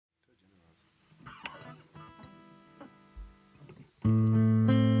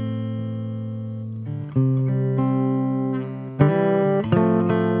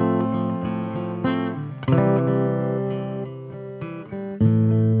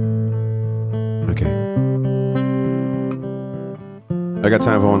Okay. I got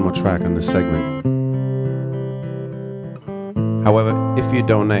time for one more track on this segment. However, if you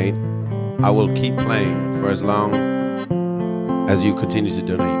donate, I will keep playing for as long as you continue to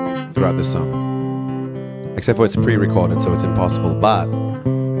donate throughout the song. Except for it's pre-recorded, so it's impossible. But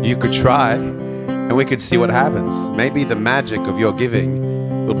you could try, and we could see what happens. Maybe the magic of your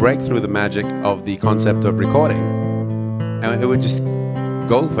giving will break through the magic of the concept of recording, and it would just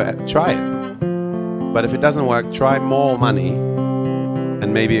go for it. Try it. But if it doesn't work, try more money,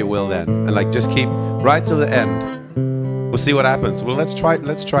 and maybe it will then. And like, just keep right till the end. We'll see what happens. Well, let's try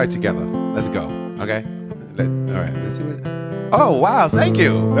it together. Let's go. Okay. All right. Let's see what. Oh wow! Thank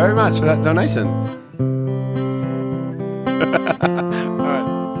you very much for that donation. All right.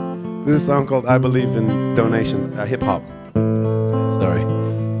 This is a song called "I Believe in Donation," hip hop. Sorry.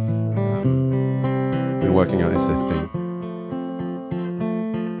 Been working on this thing.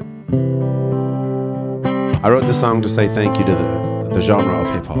 I wrote this song to say thank you to the genre of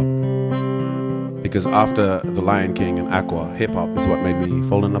hip hop. Because after The Lion King and Aqua, hip hop is what made me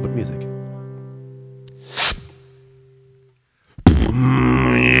fall in love with music.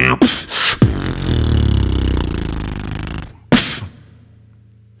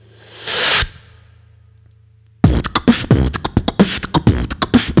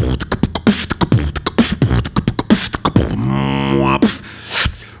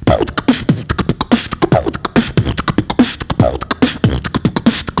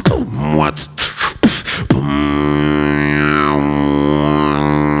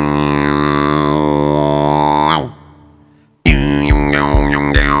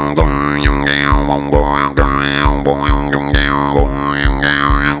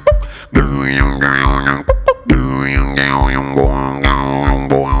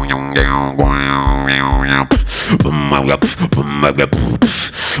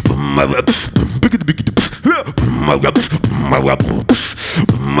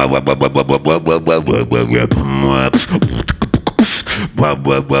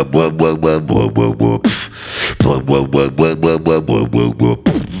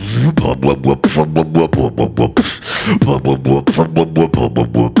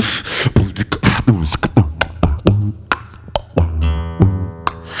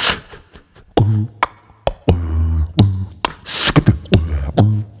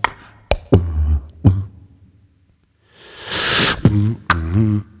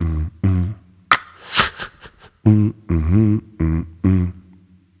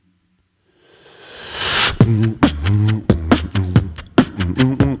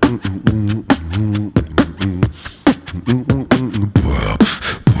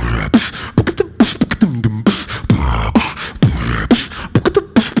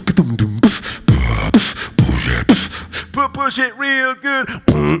 Push it real good.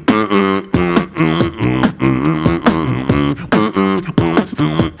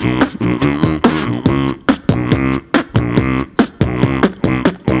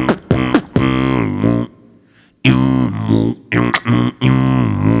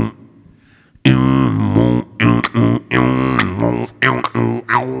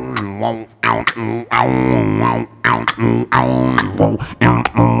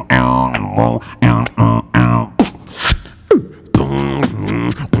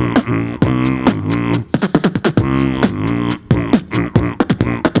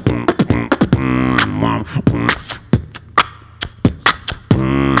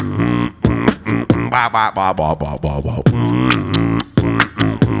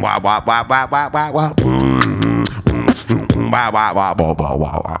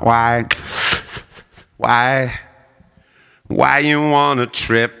 Why you wanna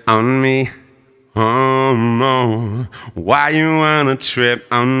trip on me? Oh no. Why you wanna trip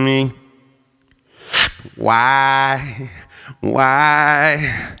on me? Why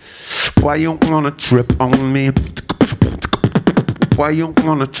you wanna trip on me? Why you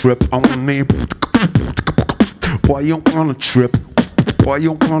wanna trip on me? Why you wanna trip? Why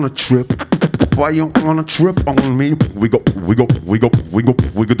you wanna trip? Why you wanna trip on me? We go do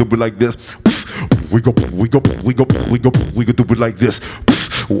it like this. We go do it like this.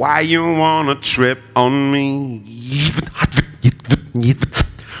 Why you wanna trip on me?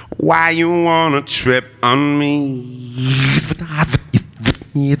 Why you wanna trip on me?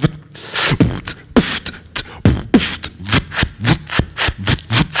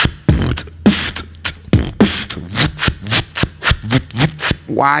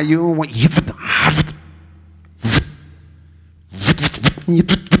 Why you want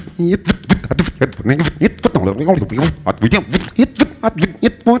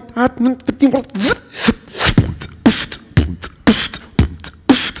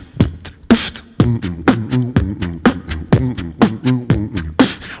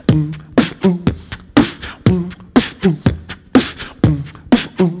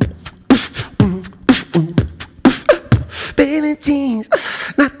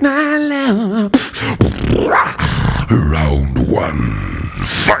Round one,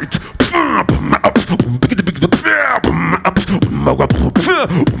 fight.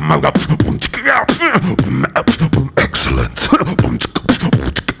 Excellent.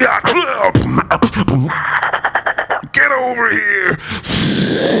 Get over here.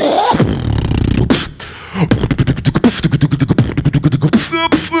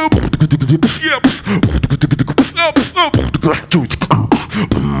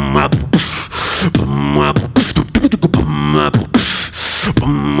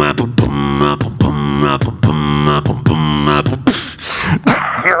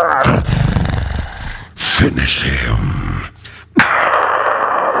 Finish him.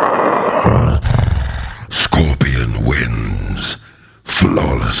 Scorpion wins.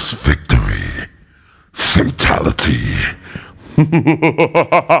 Flawless victory. Fatality.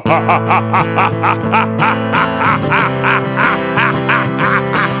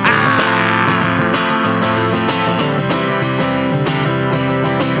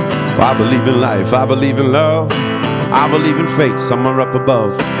 I believe in life, I believe in love, I believe in fate somewhere up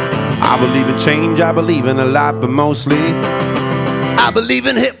above. I believe in change, I believe in a lot, but mostly I believe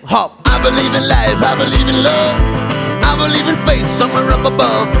in hip-hop. I believe in life, I believe in love, I believe in faith somewhere up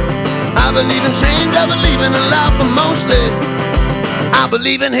above. I believe in change, I believe in a lot, but mostly I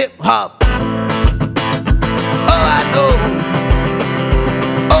believe in hip-hop. Oh, I know.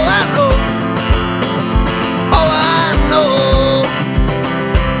 Oh, I know. Oh, I know.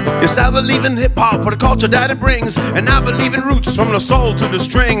 yes, I believe in hip-hop for the culture that it brings, and I believe in roots from the soul to the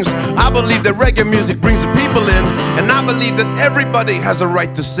strings. I believe that reggae music brings the people in, and I believe that everybody has a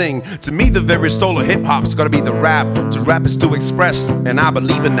right to sing. To me, the very soul of hip-hop's gotta be the rap. To rap is to express, and I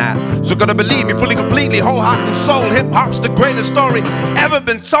believe in that. So gotta believe me fully, completely, whole heart and soul. Hip-hop's the greatest story ever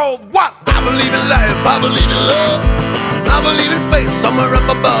been told. What? I believe in life, I believe in love, I believe in faith somewhere up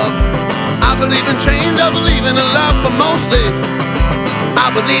above. I believe in change, I believe in a love, but mostly I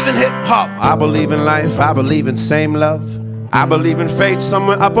believe in hip-hop. I believe in life, I believe in same love, I believe in fate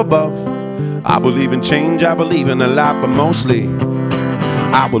somewhere up above. I believe in change, I believe in a lot, but mostly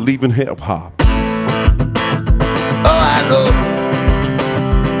I believe in hip-hop. Oh, I know.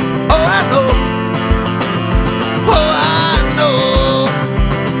 Oh, I know. Oh, I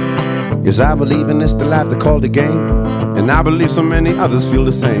know. Yes, I believe in this, the life they call the game, and I believe so many others feel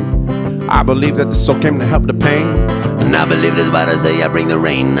the same. I believe that the soul came to help the pain, and I believe that's what I say, I bring the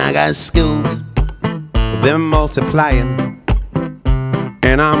rain. I got skills, they're multiplying,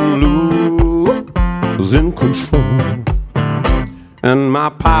 and I'm losing control. And my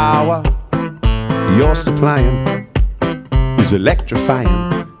power you're supplying is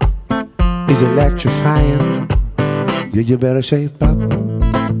electrifying, is electrifying. Yeah, you better shape up,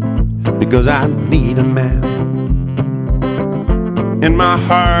 because I need a man, and my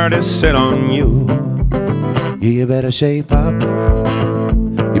heart is set on you. Yeah, you better shape up,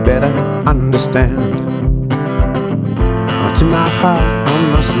 you better understand. To my heart, I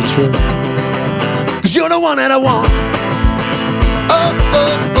must be true, 'cause you're the one that I want. oh,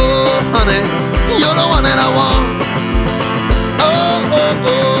 oh, oh, honey, you're the one that I want. Oh,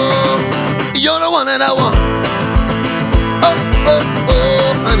 oh, oh, you're the one that I want. Oh, oh,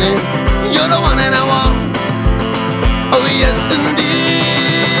 oh, honey, you're the one that I want. Oh, yes,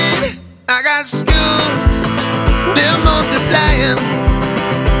 indeed, I got skills, they're multiplying,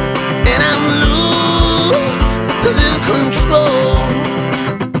 and I'm losing control.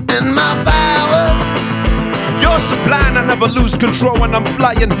 And my power you're sublime, I never lose control when I'm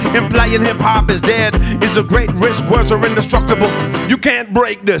flying. Implying hip-hop is dead is a great risk. Words are indestructible, you can't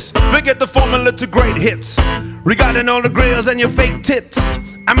break this. Forget the formula to great hits, regarding all the grills and your fake tits.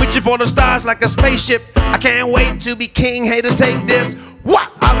 I'm reaching for the stars like a spaceship. I can't wait to be king, haters take this.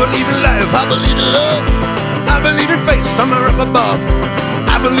 What? I believe in life, I believe in love, I believe in fate somewhere up above.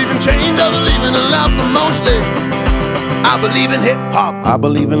 I believe in change, I believe in a love, but mostly I believe in hip-hop. I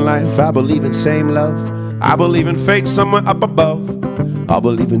believe in life, I believe in same love, I believe in fate somewhere up above. I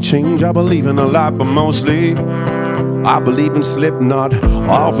believe in change, I believe in a lot, but mostly I believe in Slipknot.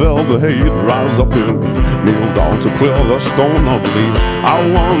 I feel the hate rise up in me, kneel down to clear the stone of leaves. I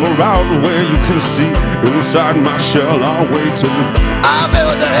wander out where you can see, inside my shell I'll wait till you. I feel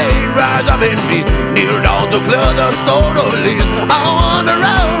the hate rise up in me, kneel down to clear the stone of leaves. I wander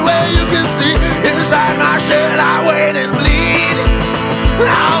out where you can see, inside my shell I wait and bleed.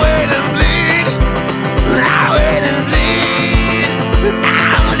 I wait and bleed. I wait and bleed.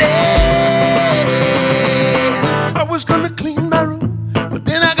 I'm dead. I was gonna clean my room, but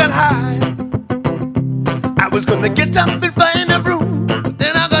then I got high. I was gonna get up and find a broom, but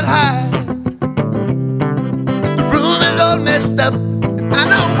then I got high. The room is all messed up, and I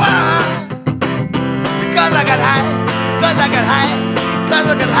know why. Because I got high. Because I got high. Because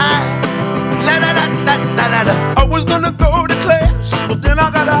I got high. La da da da da da da. I was gonna go to class, but then I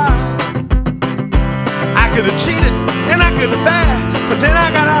got high. I could have cheated and I could have passed, but then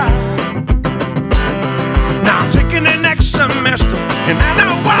I got high. Now I'm taking the next semester, and I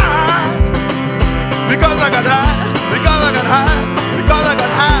know why. Because I got high. Because I got high. Because I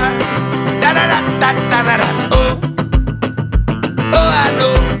got high. Da da da da da da da. Oh, oh I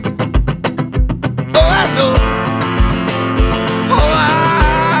know. Oh I know. Oh I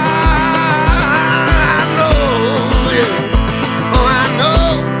know. Yeah. Oh I know.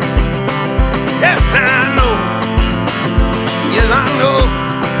 Yes I know. Yes I know.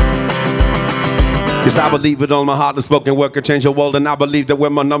 Yes, I believe with all my heart the spoken word can change the world. And I believe that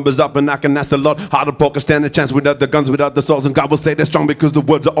when my number's up and I can ask the Lord how to poke a stand a chance without the guns, without the souls. And God will say they're strong because the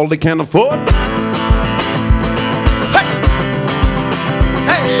words are all they can afford. Hey!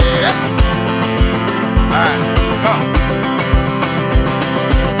 Hey! Alright, come on.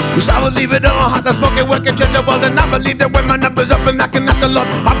 Yes, I believe it all my heart the spoken word can change the world. And I believe that when my number's up and I can ask the Lord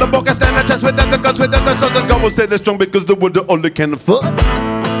how to poke a stand a chance without the guns, without the souls. And God will say they're strong because the words are all they can afford.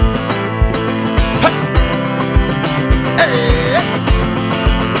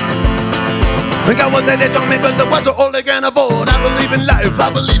 God was say they don't make us the words are all they can afford. I believe in life, I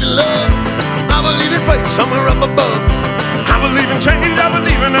believe in love, I believe in faith somewhere up above. I believe in change, I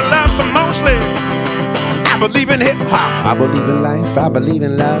believe in a life, but mostly I believe in hip hop. I believe in life, I believe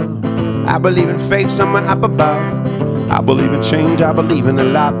in love, I believe in faith somewhere up above. I believe in change, I believe in a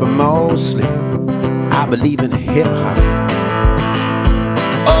lot, but mostly I believe in hip hop.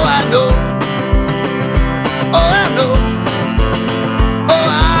 Oh I know. Oh I know.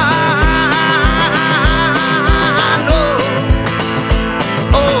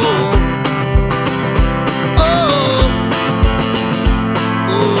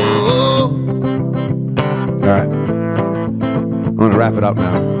 Alright, I'm gonna wrap it up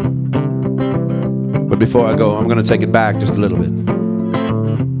now. But before I go, I'm gonna take it back just a little bit.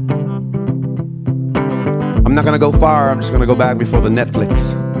 I'm not gonna go far, I'm just gonna go back before the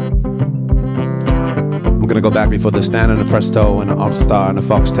Netflix. I'm gonna go back before the Stan and the Presto and the All-Star and the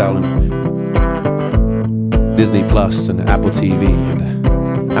Foxtel and Disney Plus and Apple TV and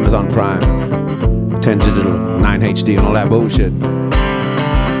Amazon Prime, 10 digital, 9 HD and all that bullshit.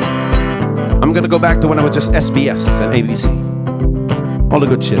 I'm gonna go back to when I was just SBS and ABC. All the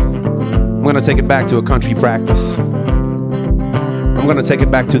good shit. I'm gonna take it back to a country practice. I'm gonna take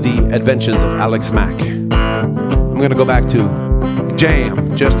it back to the adventures of Alex Mack. I'm gonna go back to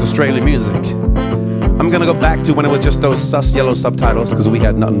Jam, just Australian music. I'm gonna go back to when it was just those sus yellow subtitles, because we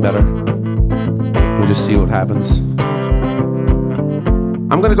had nothing better. We'll just see what happens.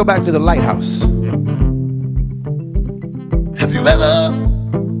 I'm gonna go back to the Lighthouse. Have you ever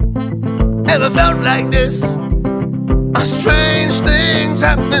felt like this? A strange thing's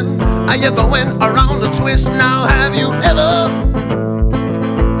happening. Are you going around the twist now? Have you ever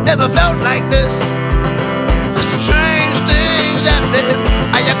felt like this? A strange thing's happening.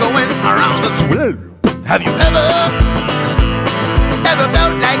 Are you going around the twist? Have you ever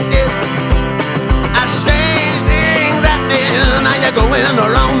felt like this? A strange thing's happening. Are you going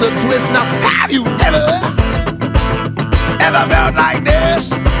around the twist now? Have you ever felt like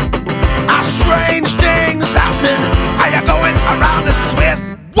this? Strange things happen. Are you going around the twist?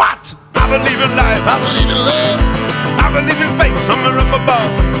 What? I believe in life. I believe in love. I believe in faith somewhere up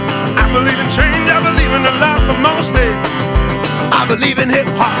above. I believe in change. I believe in a lot, but mostly I believe in hip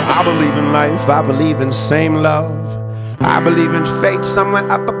hop. I believe in life. I believe in same love. I believe in fate somewhere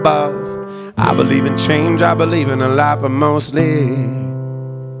up above. I believe in change. I believe in a lot, but mostly.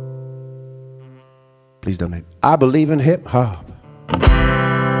 Please donate. I believe in hip hop.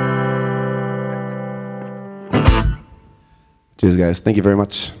 Cheers, guys. Thank you very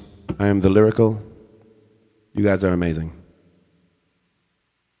much. I am the Lyrical. You guys are amazing.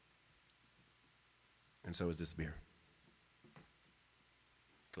 And so is this beer.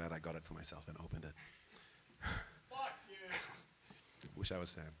 Glad I got it for myself and opened it. Fuck you. Wish I was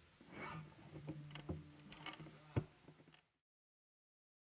Sam.